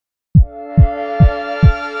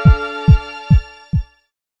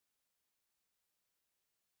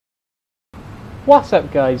What's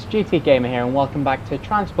up guys, GT Gamer here and welcome back to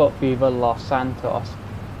Transport Fever Los Santos.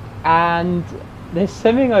 And there's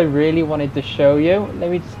something I really wanted to show you. Let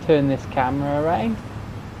me just turn this camera around.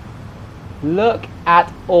 Look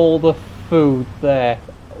at all the food there.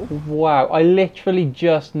 Wow, I literally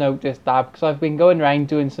just noticed that because I've been going around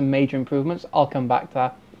doing some major improvements. I'll come back to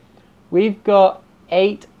that. We've got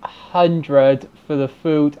 800 for the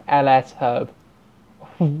food LS hub.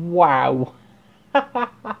 Wow.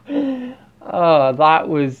 Oh, that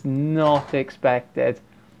was not expected.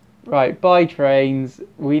 Right, buy trains.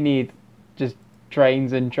 We need just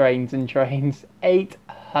trains and trains and trains.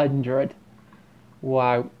 800.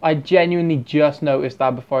 Wow. I genuinely just noticed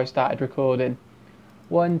that before I started recording.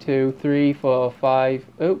 1, 2, 3, 4, 5.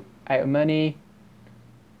 Oh, out of money.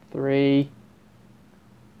 3.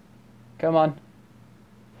 Come on.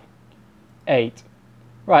 8.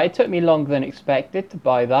 Right, it took me longer than expected to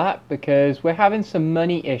buy that because we're having some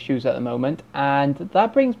money issues at the moment, and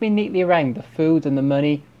that brings me neatly around the food and the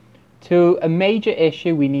money to a major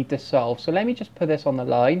issue we need to solve. So let me just put this on the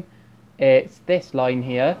line. It's this line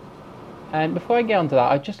here. And before I get onto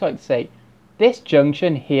that, I'd just like to say this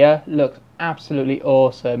junction here looks absolutely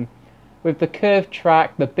awesome. With the curved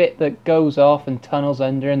track, the bit that goes off and tunnels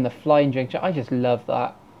under, and the flying junction. I just love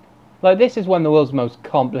that. Like, this is one of the world's most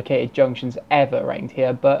complicated junctions ever around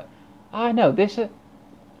here, but I know, this is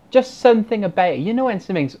just something about it. You know when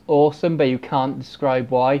something's awesome, but you can't describe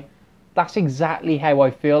why? That's exactly how I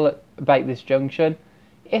feel about this junction.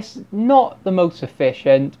 It's not the most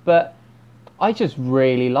efficient, but I just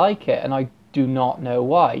really like it, and I do not know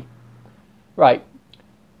why. Right,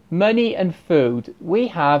 money and food. We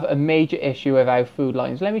have a major issue with our food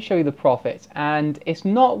lines. Let me show you the profits, and it's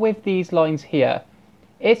not with these lines here.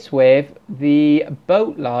 It's with the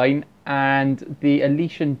boat line and the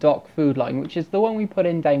Elysian dock food line, which is the one we put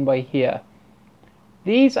in down by here.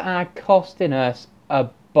 These are costing us a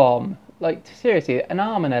bomb. Like, seriously, an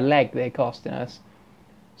arm and a leg they're costing us.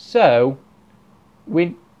 So,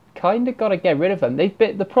 we kind of got to get rid of them.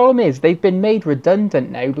 The problem is, they've been made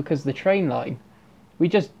redundant now because of the train line. We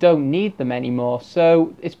just don't need them anymore,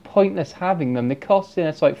 so it's pointless having them. They're costing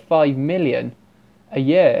us like 5 million a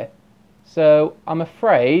year. So I'm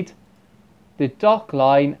afraid the dock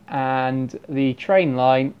line and the train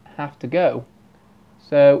line have to go.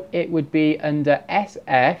 So it would be under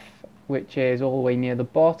SF, which is all the way near the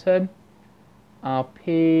bottom.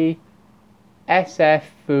 RP, SF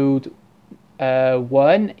food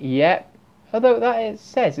 1, yep. Although that it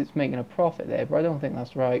says it's making a profit there, but I don't think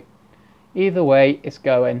that's right. Either way, it's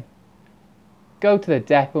going. Go to the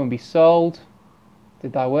depot and be sold.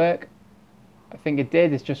 Did that work? I think it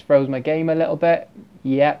did. It's just froze my game a little bit.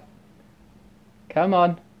 Yep. Come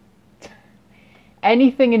on.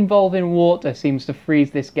 Anything involving water seems to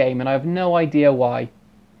freeze this game, and I have no idea why.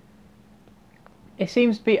 It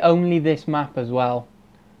seems to be only this map as well.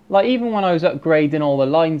 Like, even when I was upgrading all the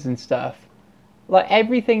lines and stuff, like,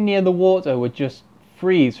 everything near the water would just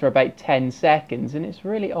freeze for about 10 seconds, and it's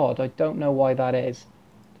really odd. I don't know why that is.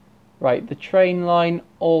 Right, the train line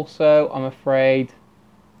also, I'm afraid.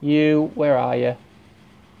 Where are you?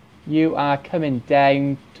 You are coming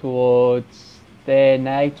down towards there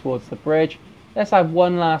now, towards the bridge. Let's have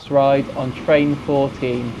one last ride on train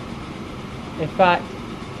 14. In fact,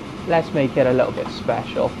 let's make it a little bit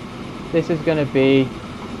special. This is going to be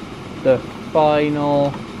the final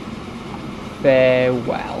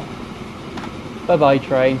farewell. Bye bye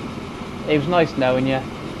train. It was nice knowing you.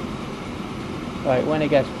 Right, when it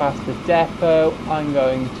gets past the depot, I'm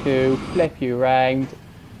going to flip you round.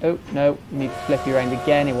 Oh, no, need to flip you around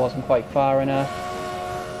again. It wasn't quite far enough.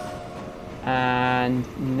 And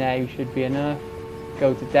now should be enough.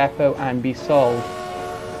 Go to depot and be sold.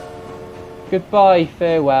 Goodbye,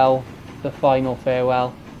 farewell. The final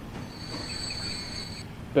farewell.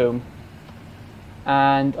 Boom.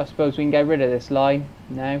 And I suppose we can get rid of this line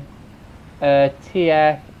now.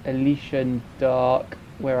 TF, Elysian Dock.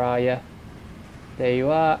 Where are you? There you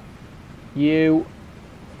are.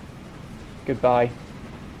 Goodbye.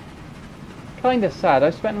 Kind of sad.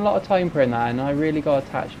 I spent a lot of time putting that and I really got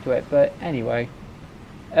attached to it, but anyway.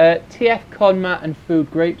 TF Conmat and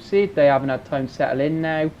Food Grapeseed, they haven't had time to settle in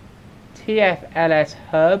now. TF LS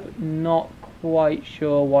Hub, not quite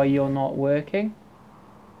sure why you're not working.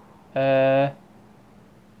 I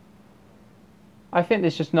think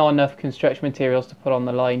there's just not enough construction materials to put on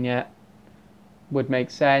the line yet. Would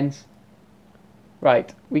make sense.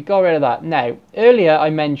 Right, we got rid of that. Now, earlier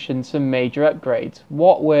I mentioned some major upgrades.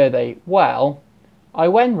 What were they? Well, I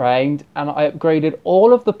went round and I upgraded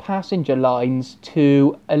all of the passenger lines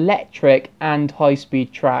to electric and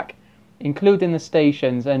high-speed track, including the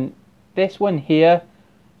stations. And this one here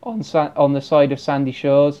on the side of Sandy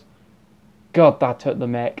Shores. God, that took the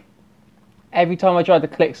mick. Every time I tried to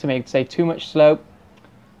click something, it'd say too much slope.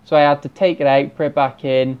 So I had to take it out, put it back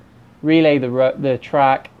in, relay the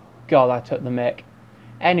track. God, that took the mick.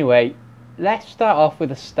 Anyway, let's start off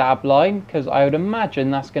with a stab line, because I would imagine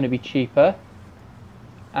that's going to be cheaper.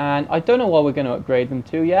 And I don't know what we're going to upgrade them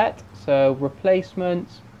to yet. So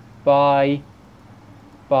replacements, buy.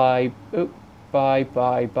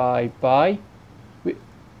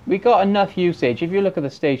 We got enough usage. If you look at the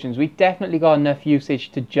stations, we definitely got enough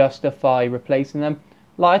usage to justify replacing them.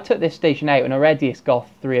 Like, I took this station out and already it's got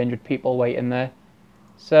 300 people waiting there.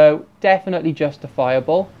 So definitely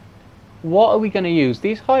justifiable. What are we going to use?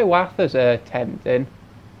 These Hiawatha's are tempting.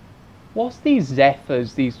 What's these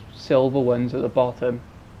Zephyrs, these silver ones at the bottom?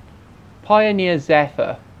 Pioneer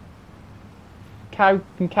Zephyr. Can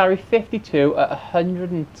carry 52 at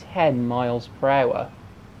 110 miles per hour.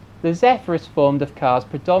 The Zephyr is formed of cars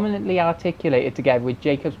predominantly articulated together with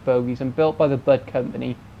Jacobs bogies and built by the Budd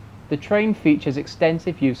Company. The train features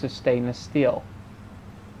extensive use of stainless steel.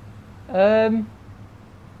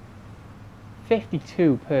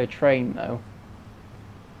 52 per train though.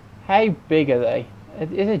 How big are they?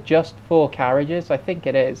 Is it just 4 carriages? I think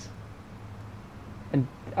it is. And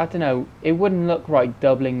I don't know, it wouldn't look right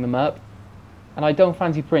doubling them up. And I don't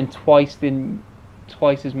fancy putting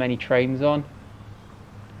twice as many trains on.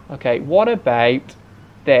 Okay, what about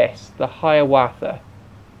this, the Hiawatha?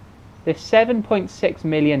 They're 7.6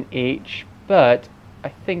 million each, but I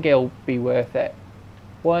think it'll be worth it.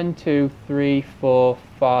 1, 2, 3, 4,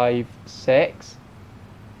 5, 6.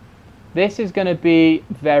 This is going to be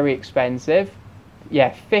very expensive.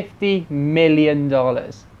 Yeah, $50 million.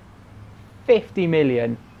 50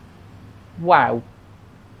 million. Wow.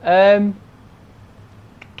 How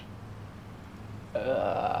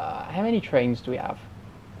many trains do we have?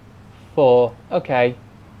 4. Okay,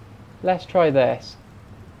 let's try this.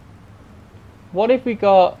 What if we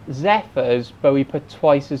got Zephyrs, but we put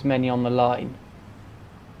twice as many on the line?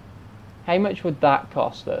 How much would that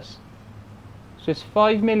cost us? So it's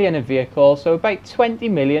 5 million a vehicle, so about 20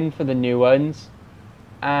 million for the new ones,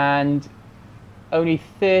 and only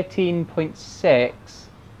 13.6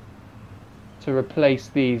 to replace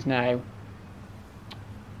these now.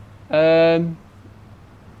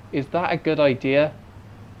 Is that a good idea?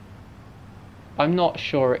 I'm not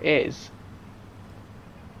sure it is.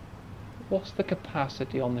 What's the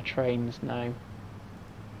capacity on the trains now?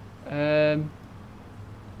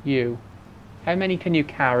 How many can you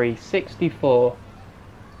carry? 64.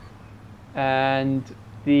 And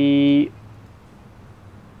the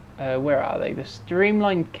where are they? The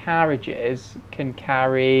streamlined carriages can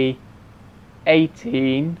carry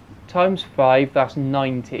 18 times 5, that's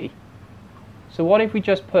 90. So what if we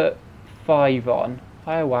just put 5 on?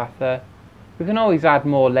 Hiawatha. We can always add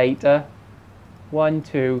more later. 1,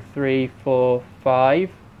 2, 3, 4,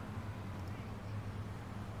 5.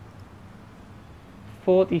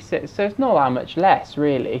 46. So it's not that much less,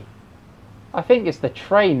 really. I think it's the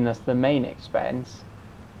train that's the main expense.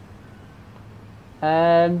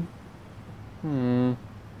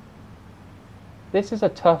 This is a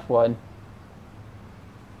tough one.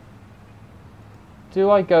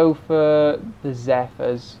 Do I go for the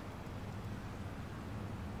Zephyrs?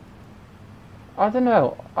 I don't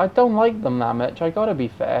know. I don't like them that much, I gotta be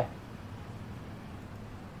fair.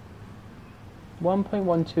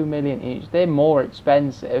 1.12 million each. They're more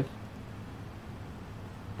expensive.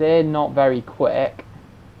 They're not very quick.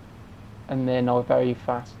 And they're not very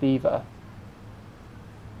fast either.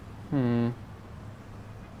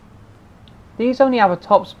 These only have a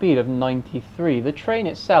top speed of 93. The train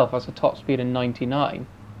itself has a top speed of 99.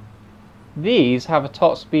 These have a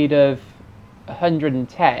top speed of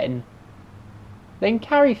 110. They can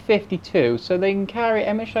carry 52, so they can carry,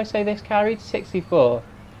 how much should I say this carried? 64.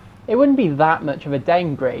 It wouldn't be that much of a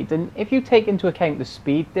downgrade, and if you take into account the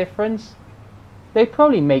speed difference, they'd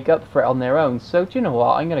probably make up for it on their own. So do you know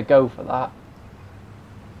what, I'm going to go for that.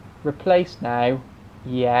 Replace now,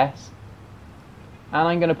 yes. And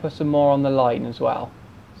I'm going to put some more on the line as well.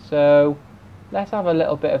 So let's have a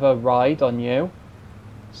little bit of a ride on you.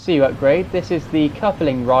 See you upgrade. This is the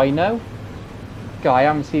coupling Rhino. Guy, I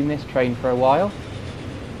haven't seen this train for a while.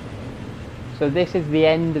 So this is the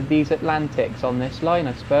end of these Atlantics on this line,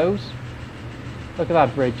 I suppose. Look at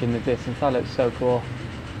that bridge in the distance, that looks so cool.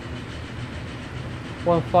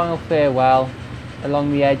 One final farewell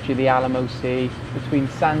along the edge of the Alamo Sea between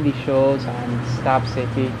Sandy Shores and Stab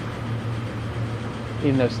City.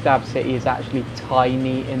 Even though Stab City is actually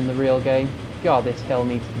tiny in the real game. God, this hill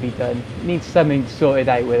needs to be done. It needs something sorted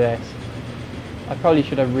out with this. I probably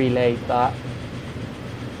should have relayed that.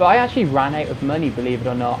 But I actually ran out of money, believe it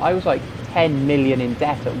or not. I was like 10 million in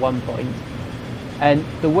debt at one point. And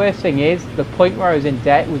the worst thing is, the point where I was in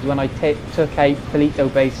debt was when I took out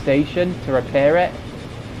Paleto base station to repair it,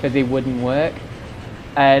 because it wouldn't work.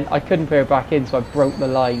 And I couldn't put it back in, so I broke the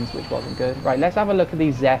lines, which wasn't good. Right, let's have a look at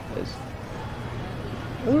these Zephyrs.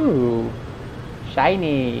 Ooh,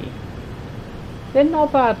 shiny. They're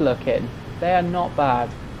not bad looking. They are not bad.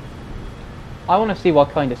 I want to see what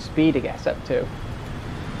kind of speed it gets up to.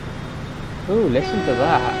 Ooh, listen to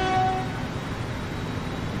that.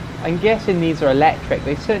 I'm guessing these are electric.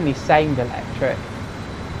 They certainly sound electric.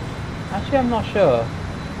 Actually, I'm not sure.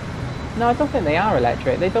 No, I don't think they are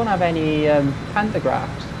electric. They don't have any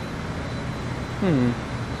pantographs.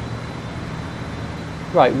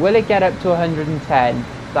 Right, will it get up to 110?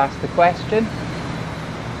 That's the question.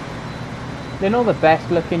 They're not the best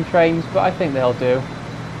looking trains, but I think they'll do.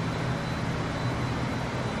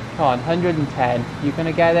 Come on, 110. You're going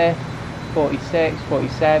to get it? 46,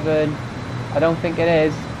 47. I don't think it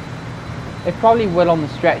is. It probably will on the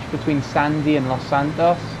stretch between Sandy and Los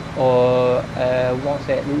Santos. Or, what's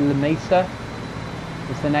it? Mesa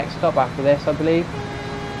is the next stop after this, I believe.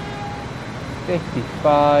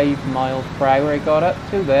 55 miles per hour it got up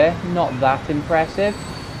to there. Not that impressive,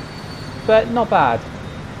 but not bad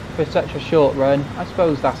for such a short run. I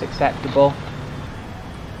suppose that's acceptable.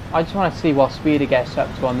 I just want to see what speed it gets up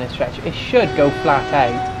to on this stretch. It should go flat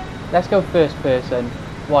out. Let's go first person.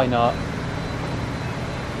 Why not?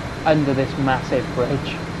 Under this massive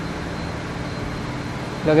bridge.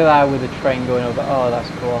 Look at that with the train going over. Oh, that's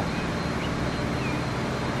cool.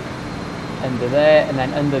 Under there, and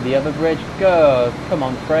then under the other bridge. Go! Come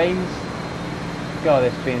on, frames. God,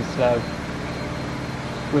 it's being slow.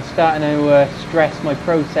 We're starting to stress my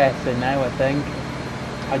processor now, I think.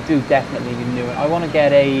 I do definitely need a new one. I want to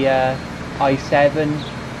get a i7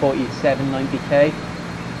 4790K.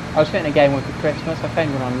 I was thinking of getting one for Christmas. I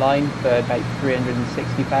found one online for about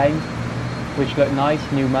 £360, which looked nice.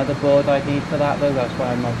 New motherboard I'd need for that though, that's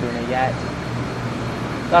why I'm not doing it yet.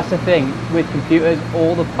 That's the thing, with computers,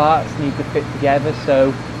 all the parts need to fit together,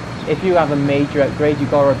 so if you have a major upgrade,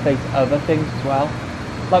 you've got to replace other things as well.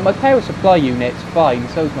 Like my power supply unit's fine,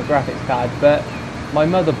 so is my graphics card, but my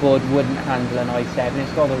motherboard wouldn't handle an i7,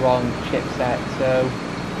 it's got the wrong chipset, so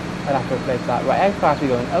I'd have to replace that. Right, how fast are we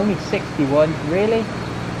going? Only 61, really?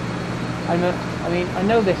 I mean, I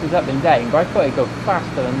know this is up and down, but I thought it'd go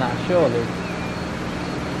faster than that, surely.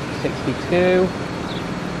 62.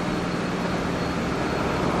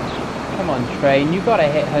 Come on, train, you've got to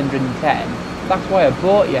hit 110. That's why I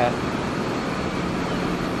bought you.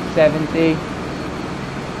 70.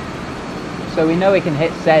 So we know it can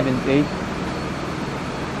hit 70.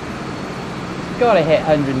 It's got to hit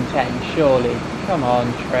 110, surely. Come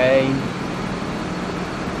on, train.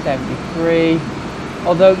 73.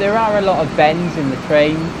 Although there are a lot of bends in the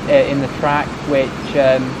train, in the track, which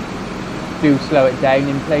do slow it down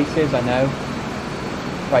in places, I know.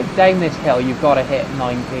 Right, down this hill you've got to hit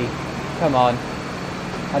 90. Come on.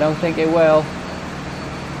 I don't think it will.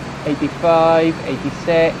 85,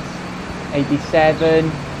 86,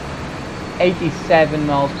 87, 87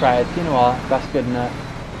 miles per hour. You know what? That's good enough.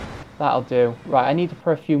 That'll do. Right, I need to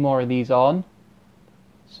put a few more of these on.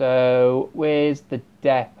 So, where's the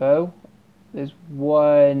depot? There's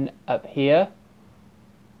one up here.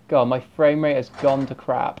 God, my frame rate has gone to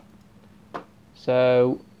crap.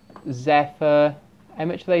 So, Zephyr, how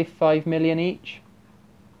much are they? 5 million each?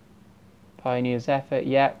 Pioneer Zephyr,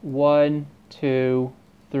 yeah. 1, 2,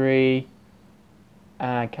 3.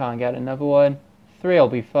 And I can't get another one. 3 will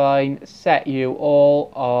be fine. Set you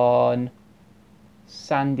all on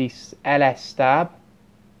Sandy LS Stab.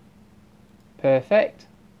 Perfect.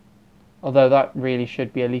 Although that really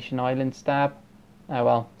should be Elysian Island Stab. Oh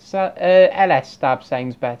well. So, LS Stab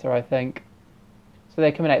sounds better, I think. So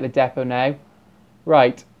they're coming out of the depot now.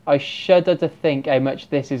 Right. I shudder to think how much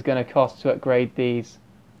this is going to cost to upgrade these.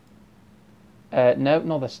 No,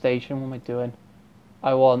 not the station. What am I doing?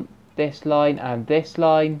 I want this line and this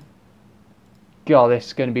line. God, this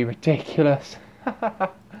is going to be ridiculous.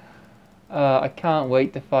 I can't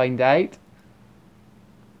wait to find out.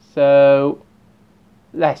 So,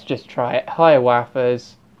 let's just try it. Higher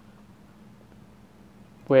waffers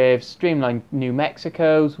with streamlined New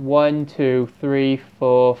Mexicos. 1, 2, 3,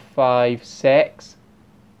 4, 5, 6.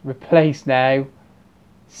 Replace now.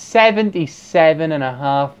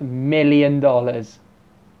 $77.5 million.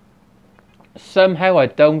 Somehow I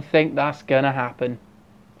don't think that's gonna happen.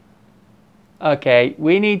 Okay,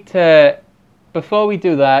 we need to, before we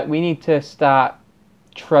do that, we need to start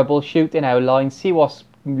troubleshooting our line, see what's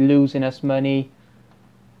losing us money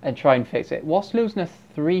and try and fix it. What's losing us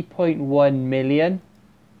 3.1 million?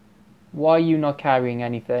 Why are you not carrying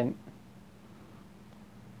anything?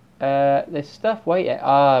 There's stuff waiting.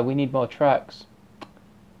 Ah, we need more trucks.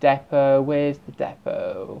 Depot, where's the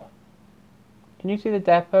depot? Can you see the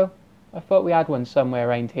depot? I thought we had one somewhere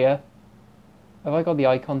around here. Have I got the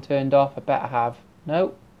icon turned off? I bet I have.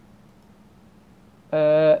 No.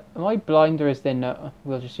 Am I blind or is there no?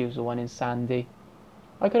 We'll just use the one in Sandy.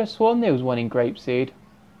 I could have sworn there was one in Grapeseed.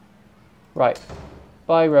 Right.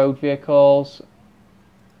 Buy road vehicles.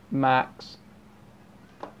 Max.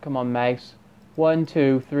 Come on, mouse. 1,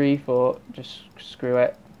 2, 3, 4. Just screw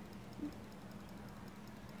it.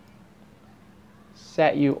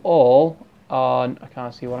 Set you all on. I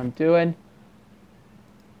can't see what I'm doing.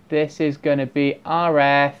 This is going to be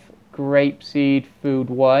RF Grapeseed Food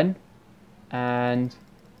 1. And.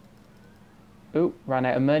 Oop, ran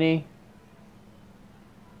out of money.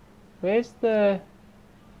 Where's the.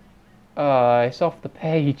 Oh, it's off the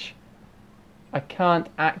page. I can't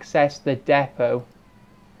access the depot.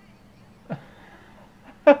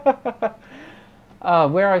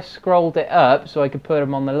 Where I scrolled it up so I could put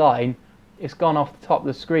them on the line, it's gone off the top of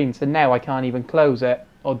the screen, so now I can't even close it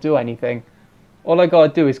or do anything. All I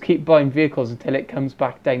gotta do is keep buying vehicles until it comes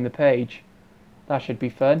back down the page. That should be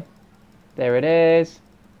fun. There it is.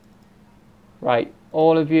 Right,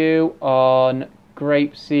 all of you on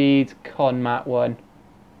Grapeseed Conmat 1.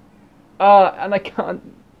 And I can't.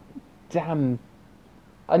 Damn.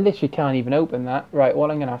 I literally can't even open that. Right,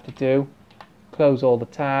 what I'm going to have to do, close all the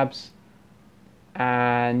tabs.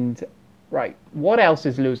 And, right, what else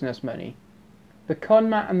is losing us money? The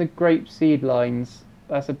Conmat and the Grapeseed lines,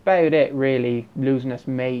 that's about it really, losing us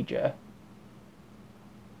major.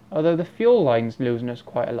 Although the fuel line's losing us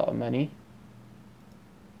quite a lot of money.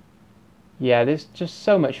 Yeah, there's just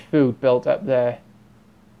so much food built up there.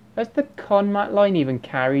 Has the Conmat line even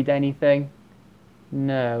carried anything?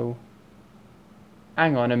 No.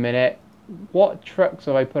 Hang on a minute. What trucks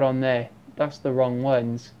have I put on there? That's the wrong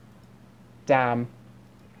ones. Damn.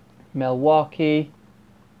 Milwaukee.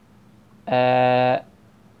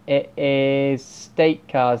 It is state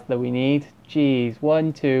cars that we need. Jeez.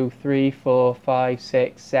 1, 2, 3, 4, 5,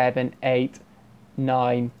 6, 7, 8,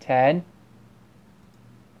 9, 10.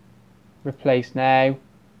 Replace now.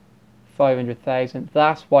 500,000.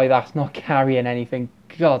 That's why that's not carrying anything.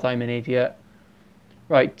 God, I'm an idiot.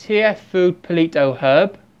 Right, TF Food Paleto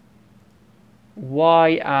Hub.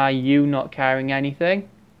 Why are you not carrying anything?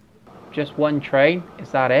 Just one train,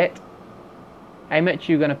 is that it? How much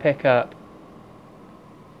are you going to pick up?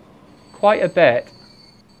 Quite a bit.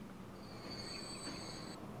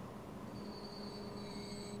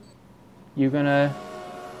 You going to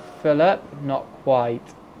fill up? Not quite.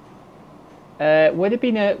 Would it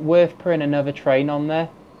be worth putting another train on there?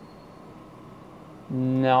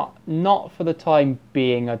 Not for the time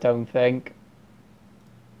being, I don't think.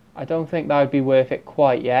 I don't think that would be worth it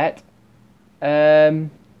quite yet.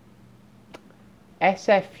 SF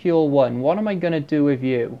Fuel 1, what am I going to do with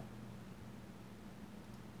you?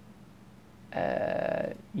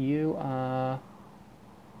 You are...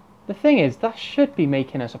 The thing is, that should be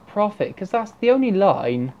making us a profit, because that's the only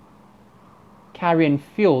line carrying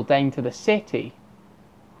fuel down to the city.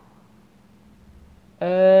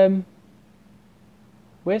 Where's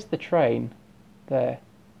the train? There.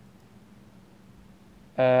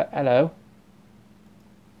 Hello.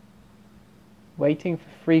 Waiting for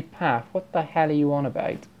free path. What the hell are you on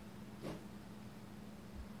about?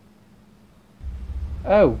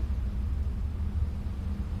 Oh.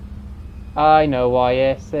 I know why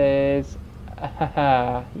this is.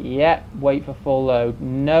 Yep, wait for full load.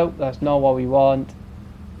 Nope, that's not what we want.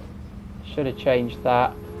 Should have changed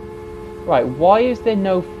that. Right, why is there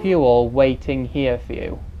no fuel waiting here for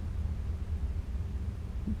you?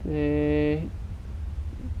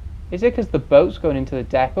 Is it because the boat's going into the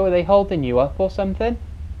depot? Are they holding you up or something?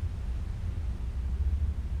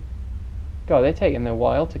 God, they're taking a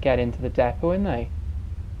while to get into the depot, aren't they?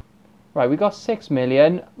 Right, we got 6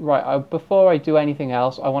 million. Right, before I do anything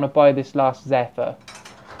else, I want to buy this last Zephyr,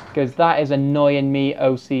 because that is annoying me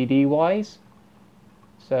OCD-wise.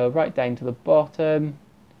 So right down to the bottom,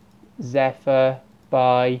 Zephyr,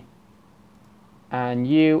 buy, and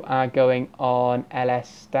you are going on LS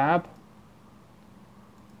Stab.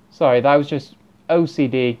 Sorry, that was just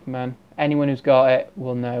OCD, man. Anyone who's got it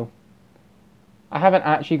will know. I haven't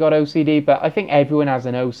actually got OCD, but I think everyone has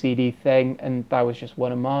an OCD thing, and that was just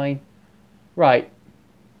one of mine. Right.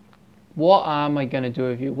 What am I going to do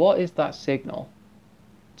with you? What is that signal?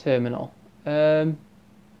 Terminal. How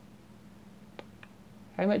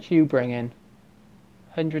much are you bringing?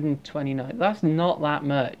 129. That's not that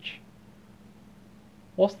much.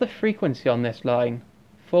 What's the frequency on this line?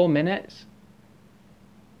 4 minutes?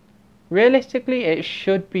 Realistically, it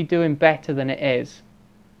should be doing better than it is.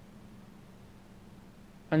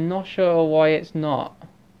 I'm not sure why it's not.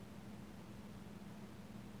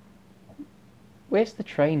 Where's the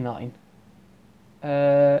train line?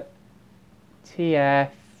 TF.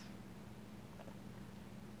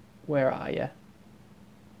 Where are you?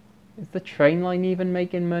 Is the train line even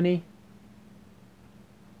making money?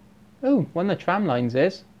 Oh, one of the tram lines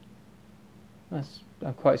is. I'm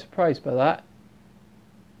quite surprised by that.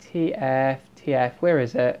 TF, where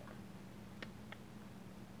is it?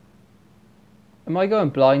 Am I going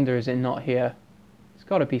blind or is it not here? It's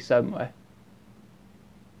got to be somewhere.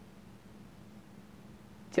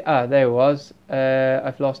 There it was.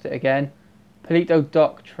 I've lost it again. Paleto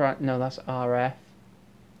dock no, that's RF.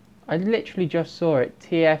 I literally just saw it.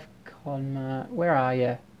 TF Conmat, where are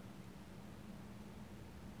you?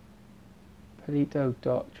 Paleto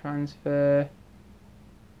dock transfer.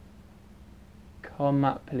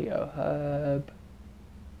 Conmat Paleto hub.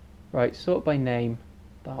 Right, sort by name.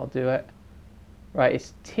 That'll do it. Right,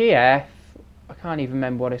 it's TF. I can't even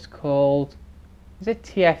remember what it's called. Is it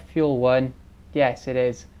TF Fuel 1? Yes, it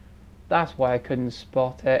is. That's why I couldn't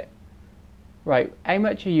spot it. Right, how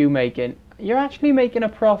much are you making? You're actually making a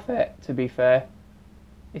profit, to be fair.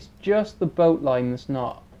 It's just the boat line that's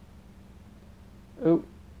not. Oh,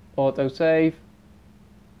 autosave.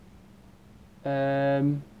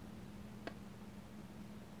 Where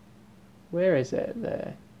is it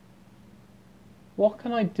there? What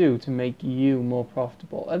can I do to make you more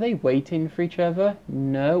profitable? Are they waiting for each other?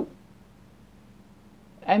 No.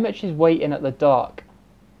 How much is waiting at the dock?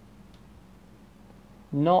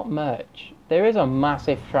 Not much. There is a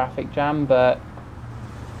massive traffic jam, but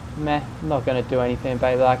meh, I'm not going to do anything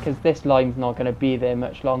about that because this line's not going to be there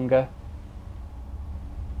much longer.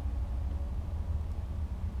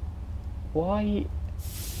 Why?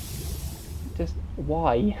 Just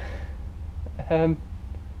why? It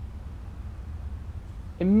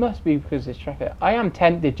must be because it's traffic. I am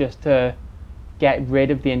tempted just to get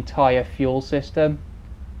rid of the entire fuel system.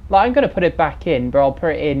 Like, I'm going to put it back in, but I'll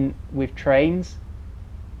put it in with trains.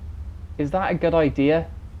 Is that a good idea?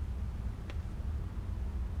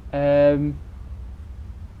 I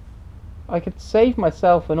could save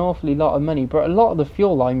myself an awfully lot of money, but a lot of the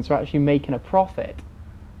fuel lines are actually making a profit.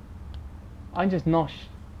 I'm just not...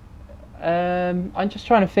 I'm just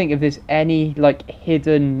trying to think if there's any like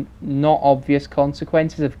hidden, not obvious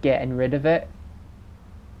consequences of getting rid of it.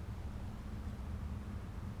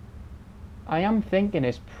 I am thinking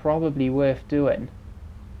it's probably worth doing.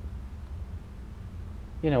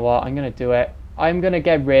 You know what, I'm going to do it. I'm going to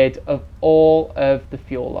get rid of all of the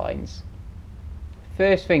fuel lines.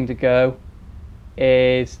 First thing to go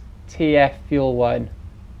is TF Fuel 1.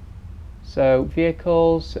 So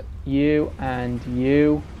vehicles, you and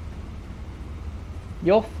you.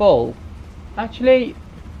 You're full. Actually,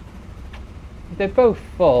 they're both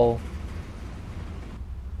full.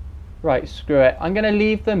 Right, screw it. I'm going to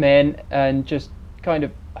leave them in and just kind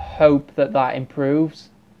of hope that that improves.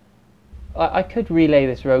 I could relay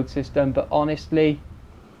this road system, but honestly,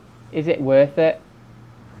 is it worth it?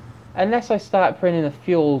 Unless I start printing the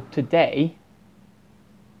fuel today.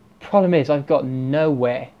 Problem is, I've got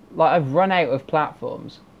nowhere. Like, I've run out of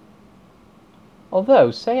platforms. Although,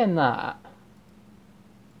 saying that,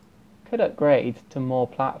 could upgrade to more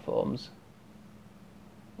platforms.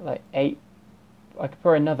 Like 8. I could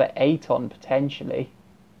put another 8 on potentially.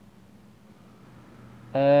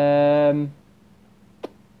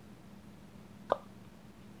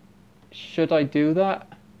 Should I do that?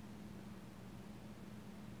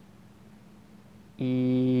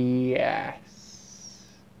 Yes.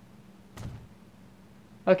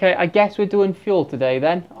 Okay, I guess we're doing fuel today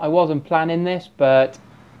then. I wasn't planning this, but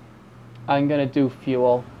I'm gonna do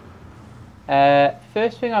fuel.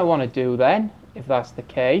 First thing I want to do then, if that's the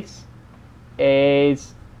case,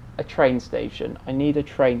 is a train station. I need a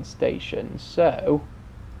train station. So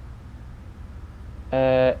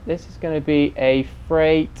this is going to be a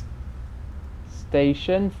freight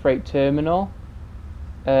station, freight terminal.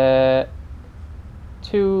 More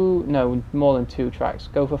than 2 tracks.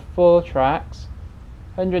 Go for 4 tracks.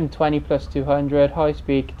 120 plus 200, high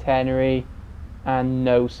speed catenary, and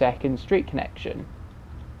no second street connection.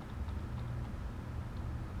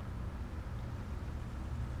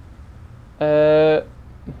 Do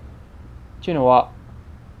you know what?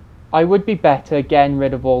 I would be better getting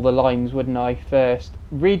rid of all the lines, wouldn't I, first?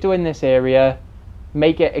 Redoing this area,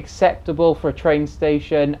 make it acceptable for a train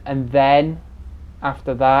station, and then,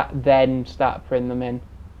 after that, then start printing them in.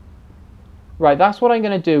 Right, that's what I'm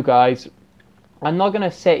going to do, guys. I'm not going to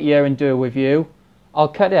sit here and do it with you. I'll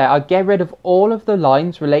cut it out. I'll get rid of all of the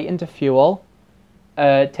lines relating to fuel.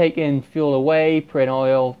 taking fuel away, putting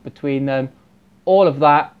oil between them. All of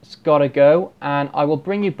that's got to go, and I will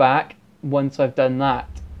bring you back once I've done that.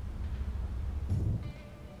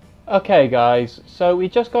 Okay guys, so we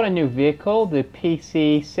just got a new vehicle, the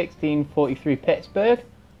PC 1643 Pittsburgh.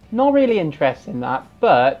 Not really interested in that,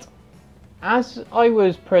 but as I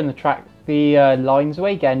was putting the lines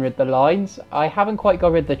away, getting rid of the lines, I haven't quite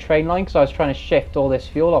got rid of the train line because I was trying to shift all this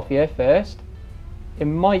fuel off here first. It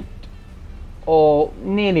might, or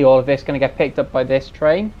nearly all of this, going to get picked up by this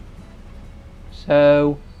train.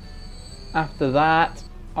 So after that,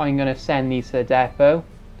 I'm going to send these to the depot.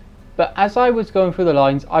 But as I was going through the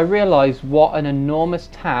lines, I realised what an enormous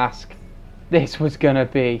task this was going to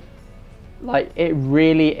be. Like, it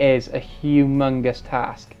really is a humongous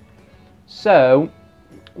task. So,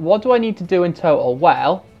 what do I need to do in total?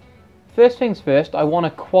 Well, first things first, I want to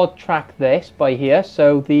quad track this by here.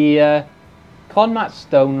 So the Conmat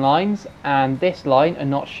stone lines and this line are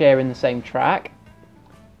not sharing the same track.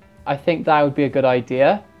 I think that would be a good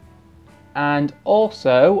idea. And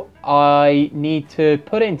also, I need to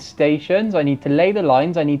put in stations, I need to lay the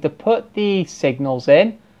lines, I need to put the signals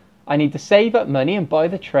in, I need to save up money and buy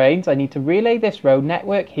the trains, I need to relay this road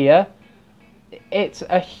network here. It's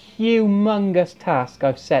a humongous task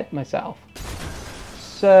I've set myself.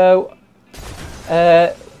 So,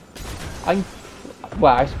 I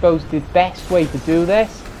suppose the best way to do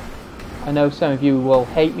this, I know some of you will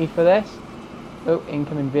hate me for this. Oh,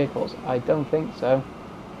 incoming vehicles, I don't think so.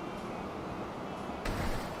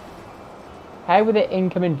 How with the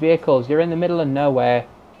incoming vehicles? You're in the middle of nowhere.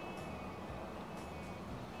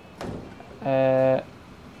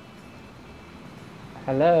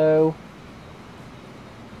 Hello?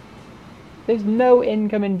 There's no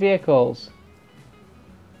incoming vehicles.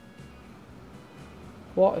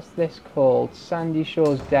 What is this called? Sandy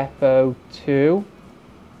Shores Depot 2.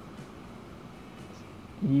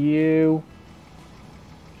 You...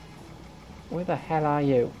 Where the hell are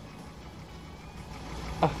you?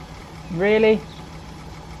 Oh. Really?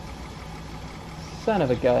 Son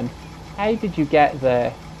of a gun. How did you get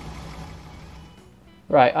there?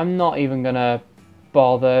 Right, I'm not even gonna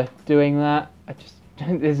bother doing that.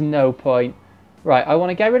 There's no point. Right, I want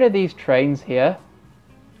to get rid of these trains here.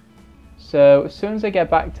 So as soon as I get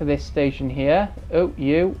back to this station here, oh,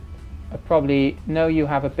 I probably know you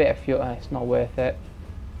have a bit of fuel. It's not worth it.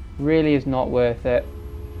 Really is not worth it.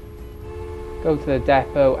 Go to the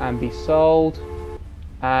depot and be sold.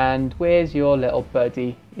 And where's your little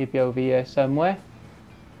buddy? He'll be over here somewhere.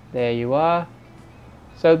 There you are.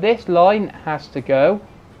 So this line has to go.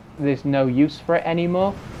 There's no use for it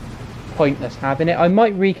anymore. Pointless having it. I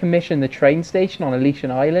might recommission the train station on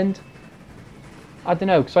Elysian Island. I don't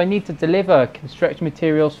know, because I need to deliver construction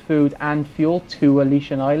materials, food and fuel to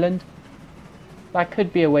Elysian Island. That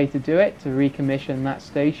could be a way to do it, to recommission that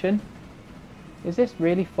station. Is this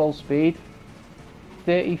really full speed?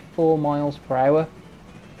 34 miles per hour.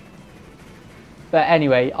 But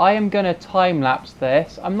anyway, I am going to time-lapse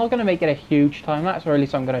this. I'm not going to make it a huge time-lapse, or at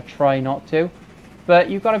least I'm going to try not to. But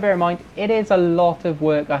you've got to bear in mind, it is a lot of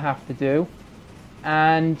work I have to do.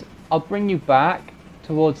 And I'll bring you back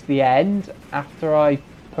towards the end, after I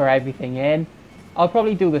put everything in. I'll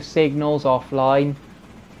probably do the signals offline.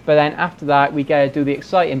 But then after that, we get to do the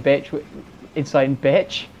exciting bitch. Exciting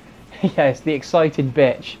bitch? Yes, the exciting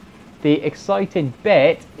bitch. The exciting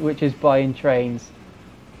bit, which is buying trains.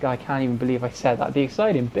 God, I can't even believe I said that. The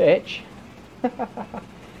exciting bitch.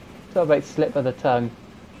 Talk about slip of the tongue.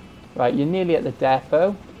 Right, you're nearly at the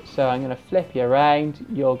depot. So I'm going to flip you around.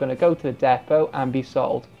 You're going to go to the depot and be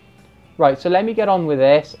sold. Right, so let me get on with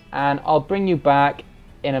this. And I'll bring you back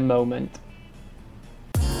in a moment.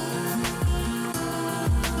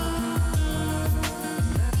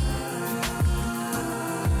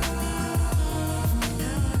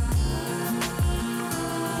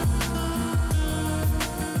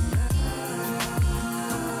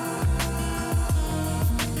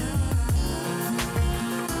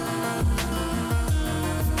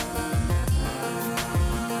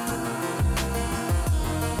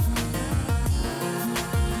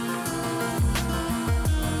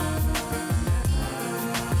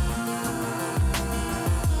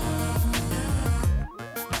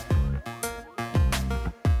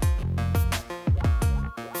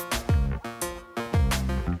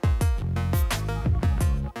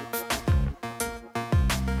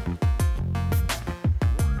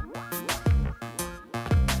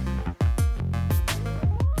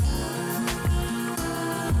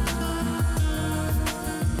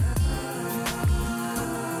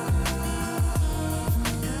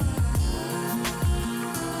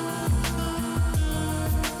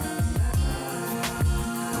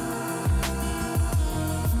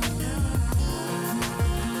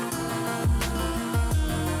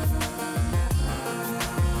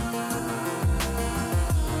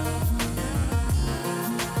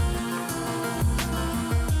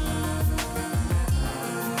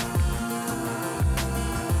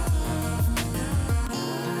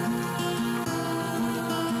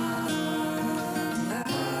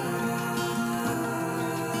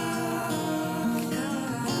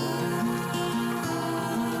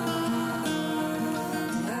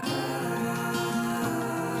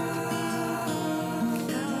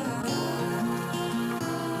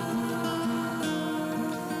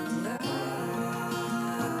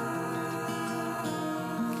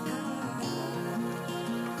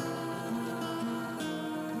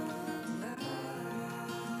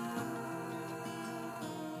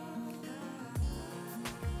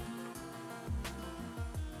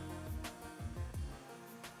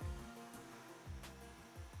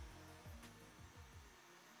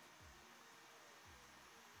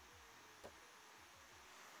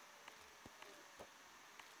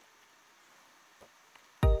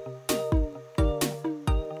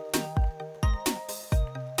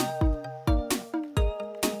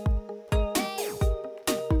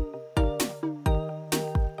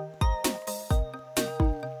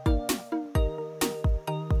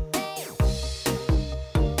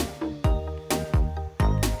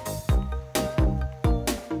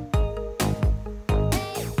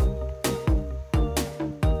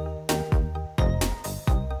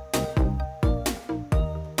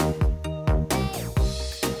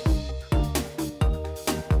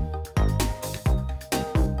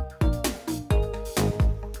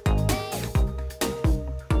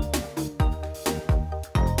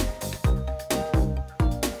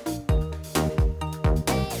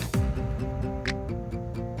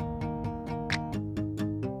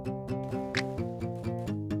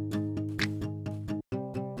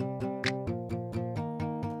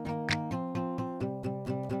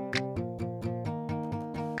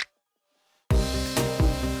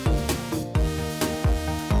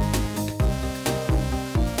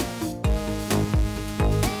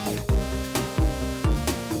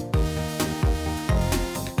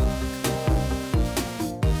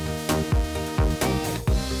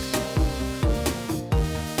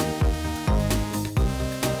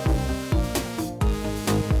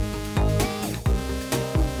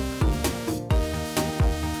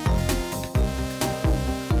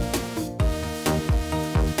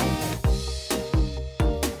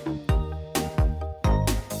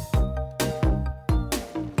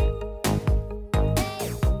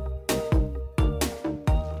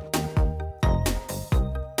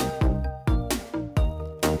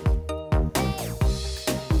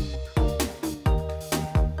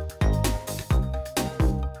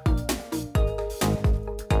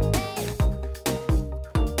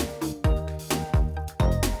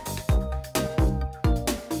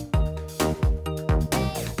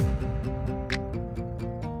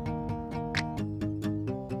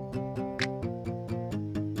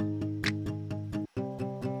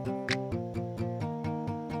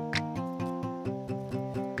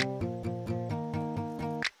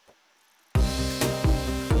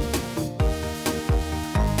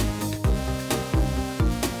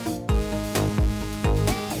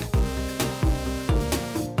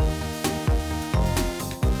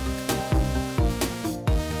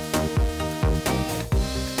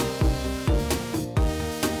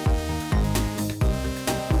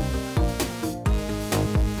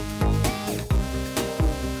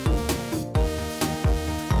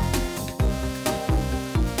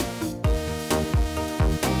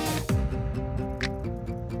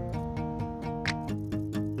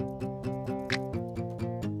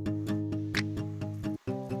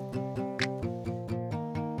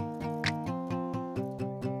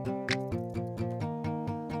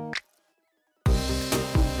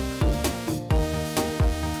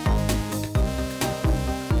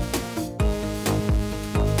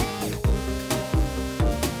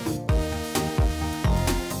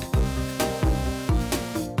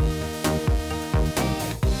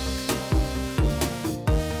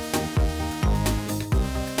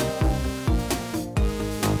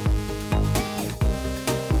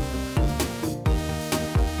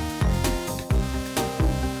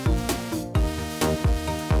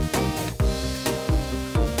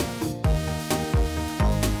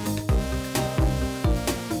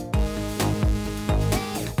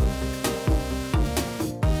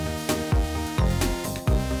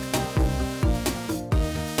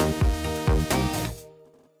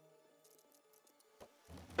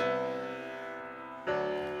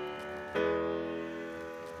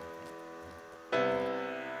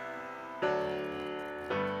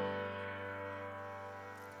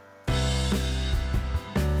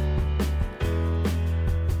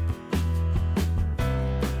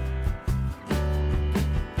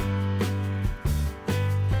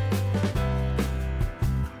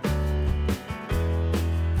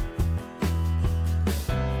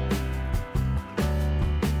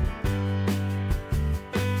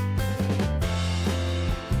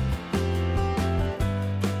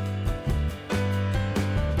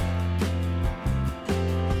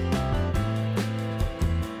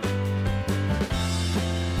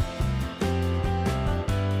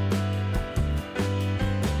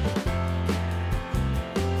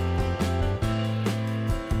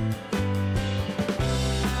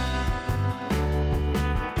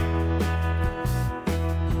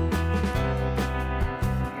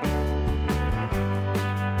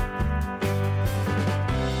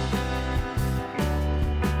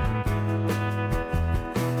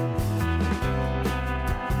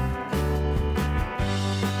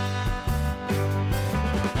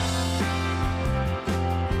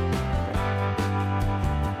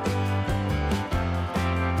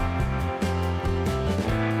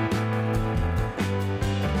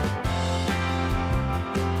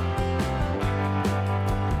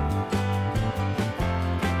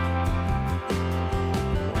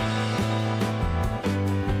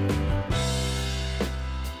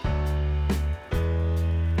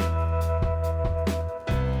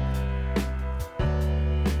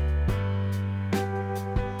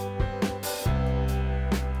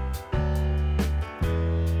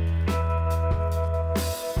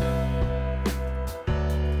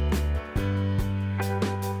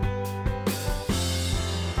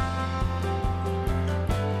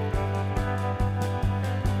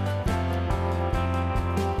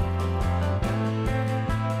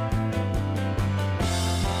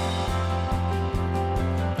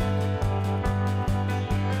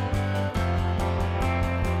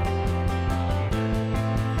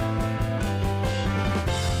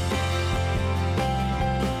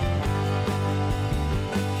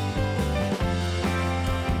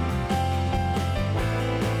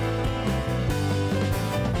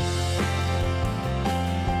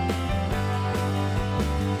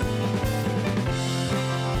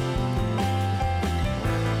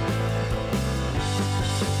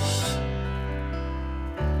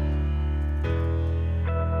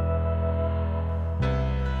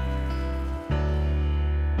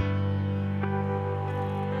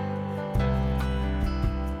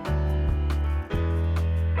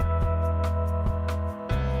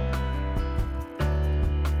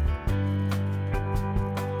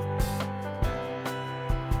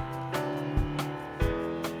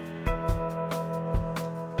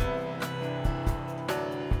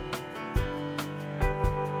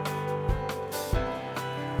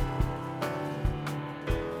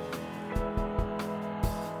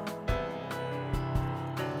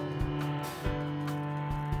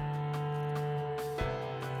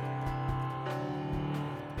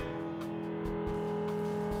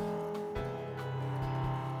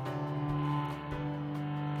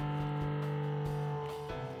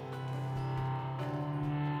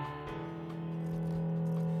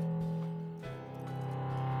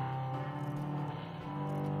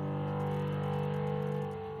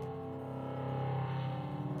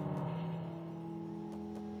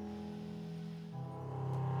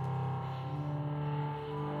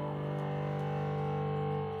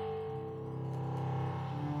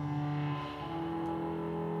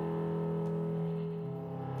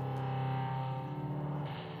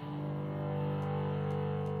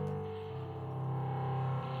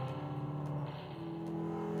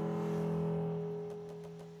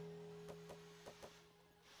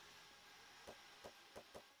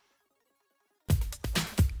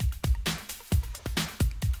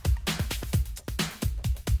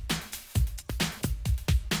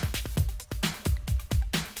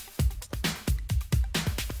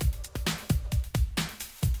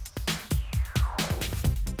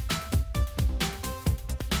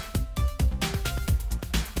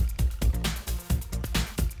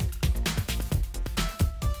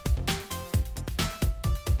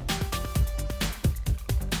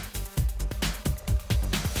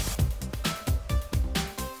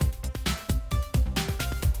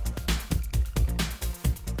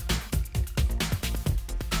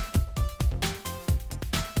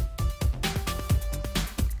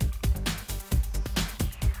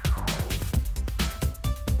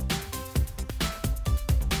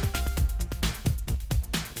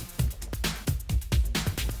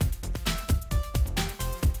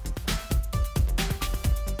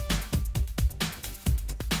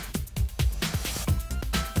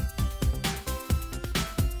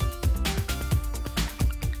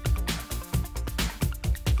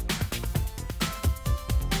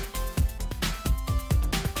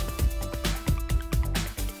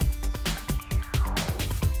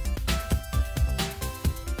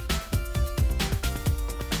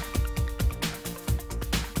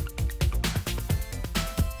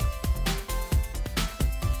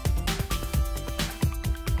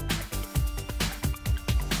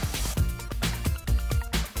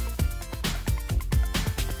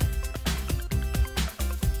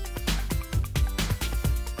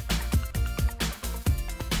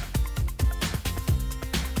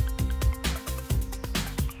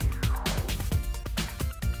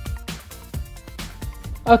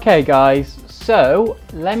 Okay guys, so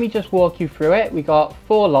let me just walk you through it. We got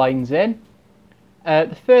 4 lines in.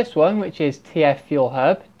 The first one, which is TF Fuel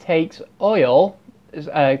Hub, takes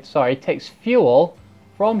takes fuel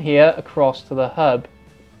from here across to the hub.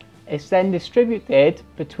 It's then distributed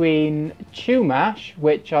between Chumash,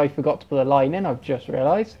 which I forgot to put a line in, I've just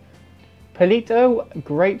realised, Paleto,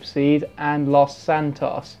 Grapeseed and Los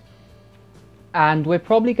Santos. And we're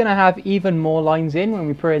probably going to have even more lines in when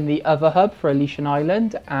we put in the other hub for Elysian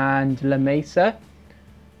Island and La Mesa.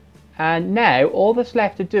 And now all that's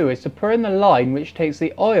left to do is to put in the line which takes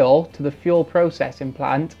the oil to the fuel processing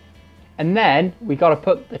plant, and then we got to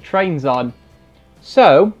put the trains on.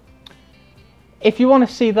 So if you want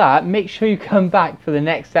to see that, make sure you come back for the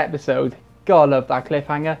next episode. God, I love that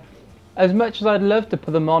cliffhanger. As much as I'd love to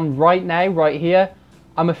put them on right now, right here,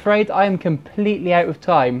 I'm afraid I am completely out of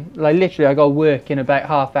time. Like literally I got work in about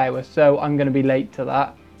half hour, so I'm going to be late to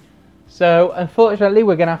that. So unfortunately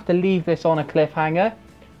we're going to have to leave this on a cliffhanger.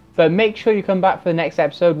 But make sure you come back for the next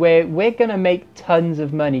episode where we're going to make tons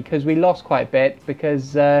of money, because we lost quite a bit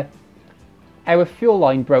because our fuel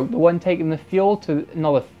line broke. The one taking the fuel to,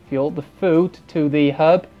 not the fuel, the food to the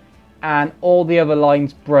hub, and all the other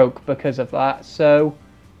lines broke because of that. So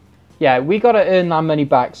yeah, we got to earn that money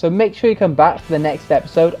back. So make sure you come back for the next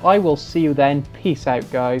episode. I will see you then. Peace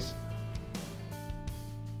out, guys.